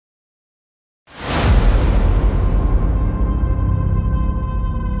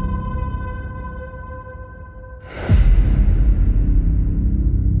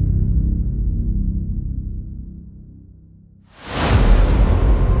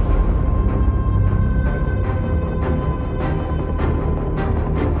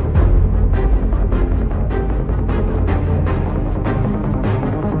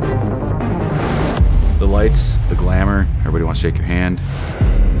shake your hand.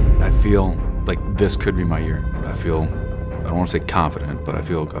 I feel like this could be my year. I don't want to say confident, but I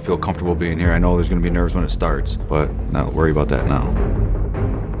feel comfortable being here. I know there's going to be nerves when it starts, but not worry about that now.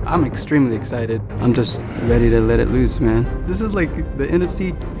 I'm extremely excited. I'm just ready to let it loose, man. This is like the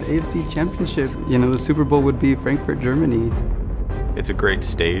AFC Championship. You know, the Super Bowl would be Frankfurt, Germany. It's a great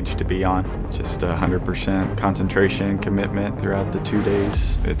stage to be on. Just 100% concentration and commitment throughout the 2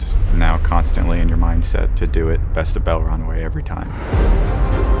 days. It's now constantly in your mindset to do it best of Belron way every time.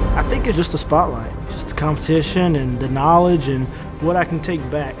 I think it's just the spotlight, just the competition and the knowledge and what I can take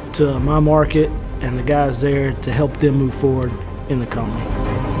back to my market and the guys there to help them move forward in the company.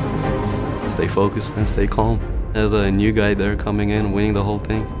 Stay focused and stay calm. As a new guy there coming in, winning the whole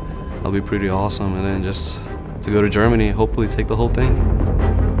thing, that'll be pretty awesome. And then just to go to Germany, hopefully take the whole thing.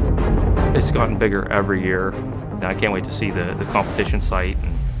 It's gotten bigger every year. I can't wait to see the competition site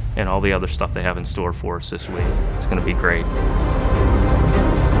and all the other stuff they have in store for us this week. It's going to be great.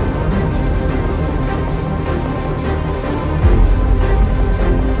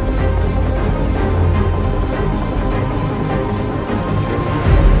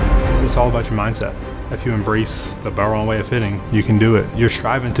 It's all about your mindset. If you embrace the Belron way of fitting, you can do it. You're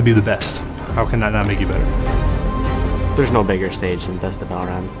striving to be the best. How can that not make you better? There's no bigger stage than Best of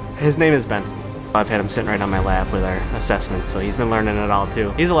Belron. His name is Benson. I've had him sitting right on my lap with our assessments, so he's been learning it all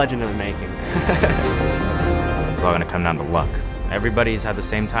too. He's a legend in the making. It's all going to come down to luck. Everybody's had the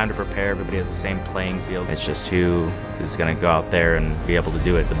same time to prepare, everybody has the same playing field. It's just who is going to go out there and be able to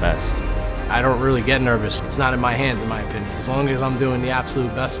do it the best. I don't really get nervous. It's not in my hands, in my opinion. As long as I'm doing the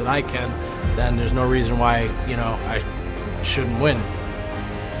absolute best that I can, then there's no reason why, you know, I shouldn't win.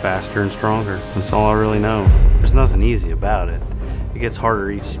 Faster and stronger. That's all I really know. There's nothing easy about it. It gets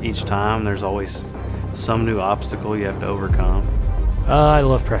harder each time. There's always some new obstacle you have to overcome. I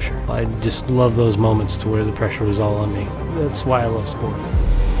love pressure. I just love those moments to where the pressure is all on me. That's why I love sport.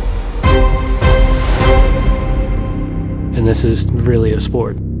 And this is really a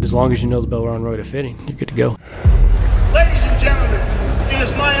sport. As long as you know the Belron way of fitting, you're good to go. Ladies and gentlemen, it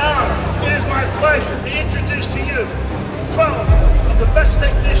is my honor, it is my pleasure to introduce to you 12 of the best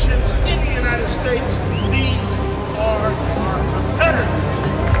technicians in the United States. These are our competitors.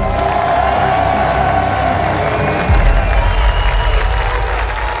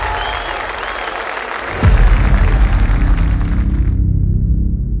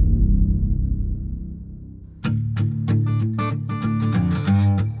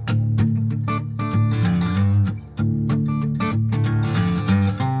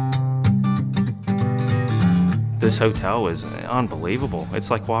 This hotel is unbelievable. It's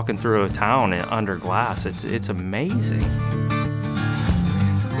like walking through a town under glass. It's amazing.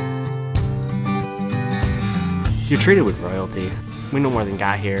 You're treated with royalty. We no more than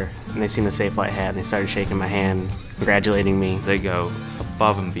got here, and they seen the Safelite hat, and they started shaking my hand, congratulating me. They go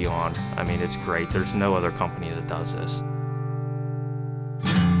above and beyond. I mean, it's great. There's no other company that does this.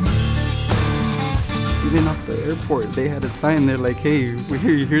 Even off the airport, they had a sign there like, hey,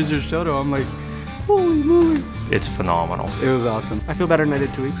 here's your shuttle. I'm like, holy moly. It's phenomenal. It was awesome. I feel better than I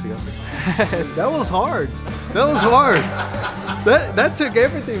did 2 weeks ago. That was hard. That was hard. That took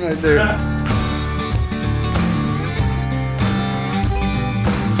everything right there.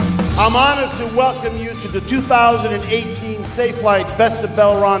 I'm honored to welcome you to the 2018 Safelite Best of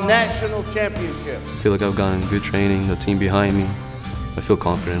Belron National Championship. I feel like I've gotten good training, the team behind me. I feel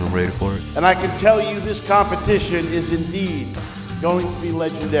confident, I'm ready for it. And I can tell you this competition is indeed going to be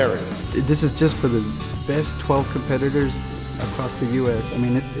legendary. This is just for the best 12 competitors across the U.S. I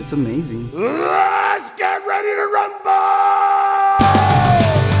mean, it's amazing. Let's get ready to rumble!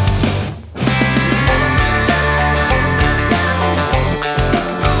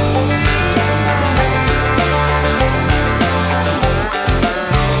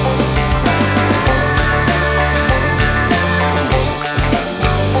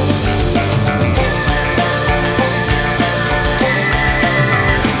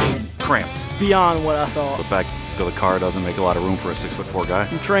 Beyond what I thought. The back of the car doesn't make a lot of room for a 6'4" guy.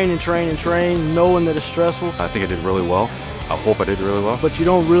 You train and train and train, knowing that it's stressful. I think I did really well. I hope I did really well. But you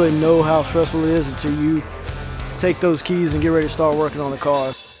don't really know how stressful it is until you take those keys and get ready to start working on the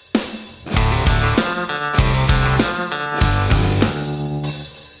car.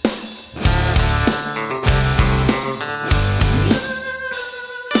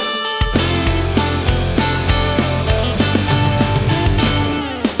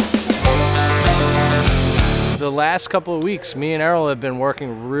 The last couple of weeks, me and Errol have been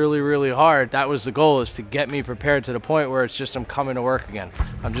working really hard. That was the goal, is to get me prepared to the point where it's just I'm coming to work again.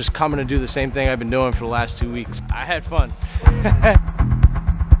 I'm just coming to do the same thing I've been doing for the last 2 weeks. I had fun.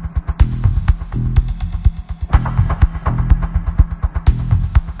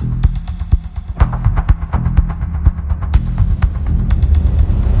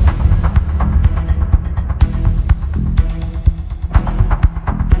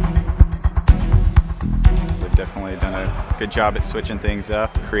 job at switching things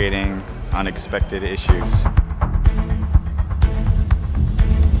up, creating unexpected issues.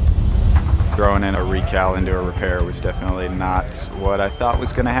 Throwing in a recal into a repair was definitely not what I thought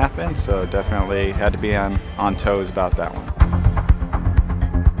was going to happen, so definitely had to be on toes about that one.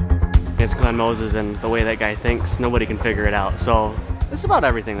 It's Glenn Moses, and the way that guy thinks, nobody can figure it out. So it's about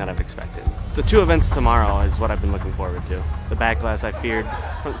everything that I've expected. The 2 events tomorrow is what I've been looking forward to. The backlash I feared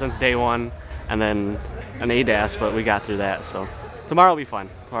since day one, and then an ADAS, but we got through that. So tomorrow will be fun.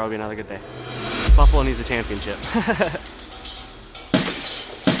 Tomorrow will be another good day. Buffalo needs a championship.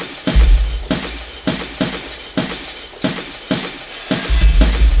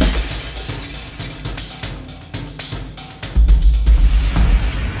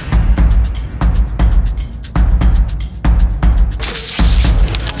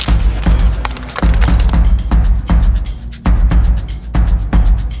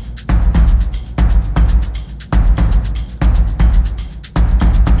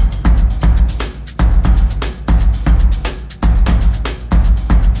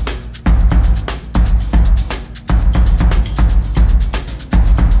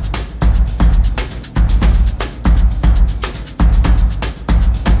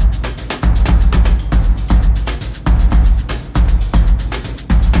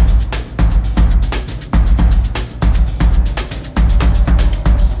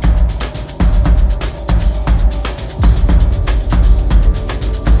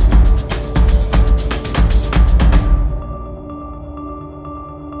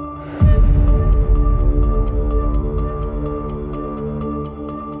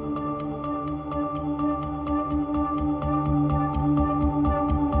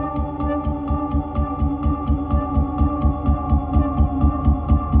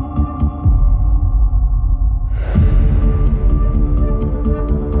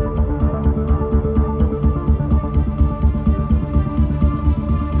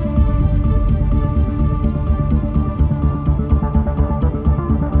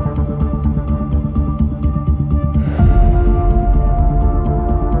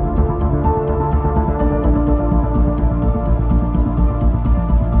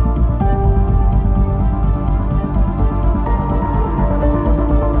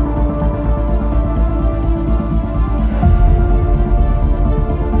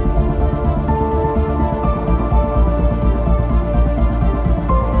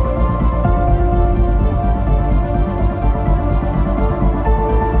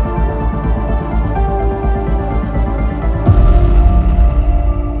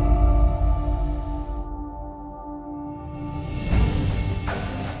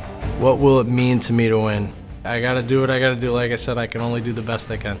 What will it mean to me to win? I gotta do what I gotta do. Like I said, I can only do the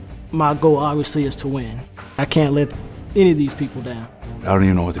best I can. My goal obviously is to win. I can't let any of these people down. I don't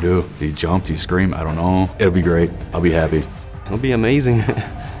even know what to do. Do you jump? Do you scream? I don't know. It'll be great. I'll be happy. It'll be amazing.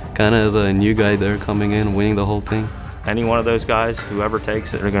 Kind of as a new guy there coming in, winning the whole thing. Any one of those guys, whoever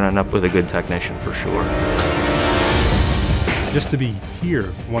takes it, are going to end up with a good technician for sure. Just to be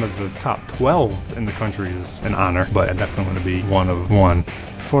here, one of the top 12 in the country is an honor, but I definitely want to be one of one.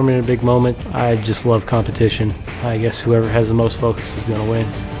 For me, in a big moment, I just love competition. I guess whoever has the most focus is going to win.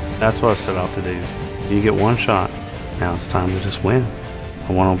 That's what I set out to do. You get one shot. Now it's time to just win.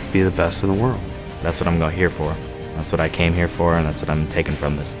 I want to be the best in the world. That's what I'm here for. That's what I came here for, and that's what I'm taking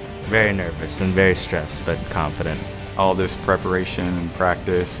from this. Very nervous and very stressed, but confident. All this preparation and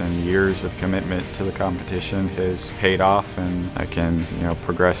practice and years of commitment to the competition has paid off, and I can,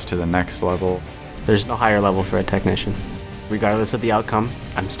 progress to the next level. There's no higher level for a technician. Regardless of the outcome,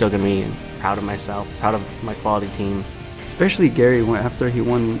 I'm still going to be proud of myself, proud of my quality team. Especially Gary, after he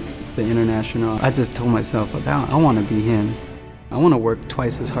won the International, I just told myself, I want to be him. I want to work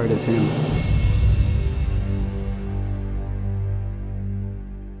twice as hard as him.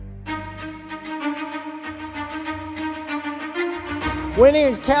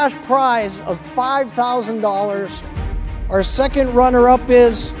 Winning a cash prize of $5,000. Our second runner-up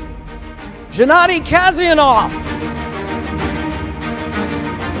is Gennady Kazyanov.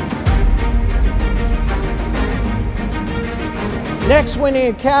 Next, winning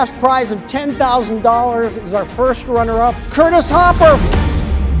a cash prize of $10,000 is our first runner-up, Curtis Hopper.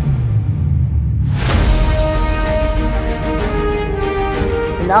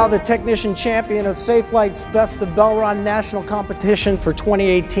 And now the technician champion of Safelite's Best of Belron National Competition for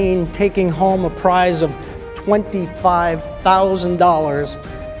 2018, taking home a prize of $25,000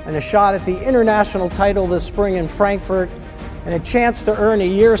 and a shot at the international title this spring in Frankfurt and a chance to earn a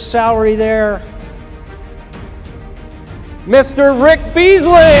year's salary there. Mr. Rick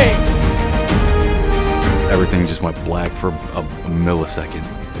Beasley! Everything just went black for a millisecond,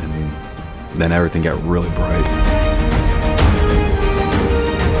 and then everything got really bright.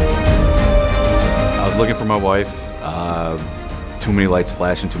 looking for my wife. Too many lights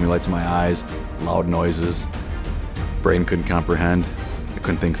flashing, too many lights in my eyes, loud noises. Brain couldn't comprehend. I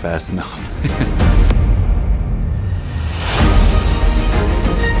couldn't think fast enough.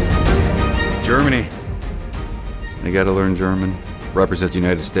 Germany. You gotta learn German. Represent the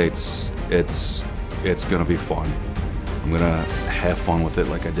United States. It's gonna be fun. I'm gonna have fun with it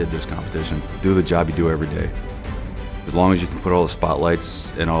like I did this competition. Do the job you do every day. As long as you can put all the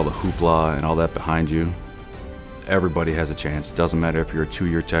spotlights and all the hoopla and all that behind you, everybody has a chance. Doesn't matter if you're a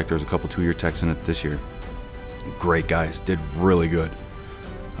 2-year tech. There's a couple 2-year techs in it this year. Great guys, did really good.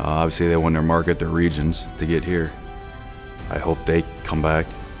 Obviously they won their market, their regions to get here. I hope they come back.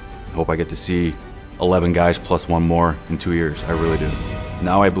 I hope I get to see 11 guys plus 1 more in 2 years. I really do.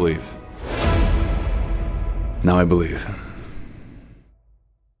 Now I believe. Now I believe.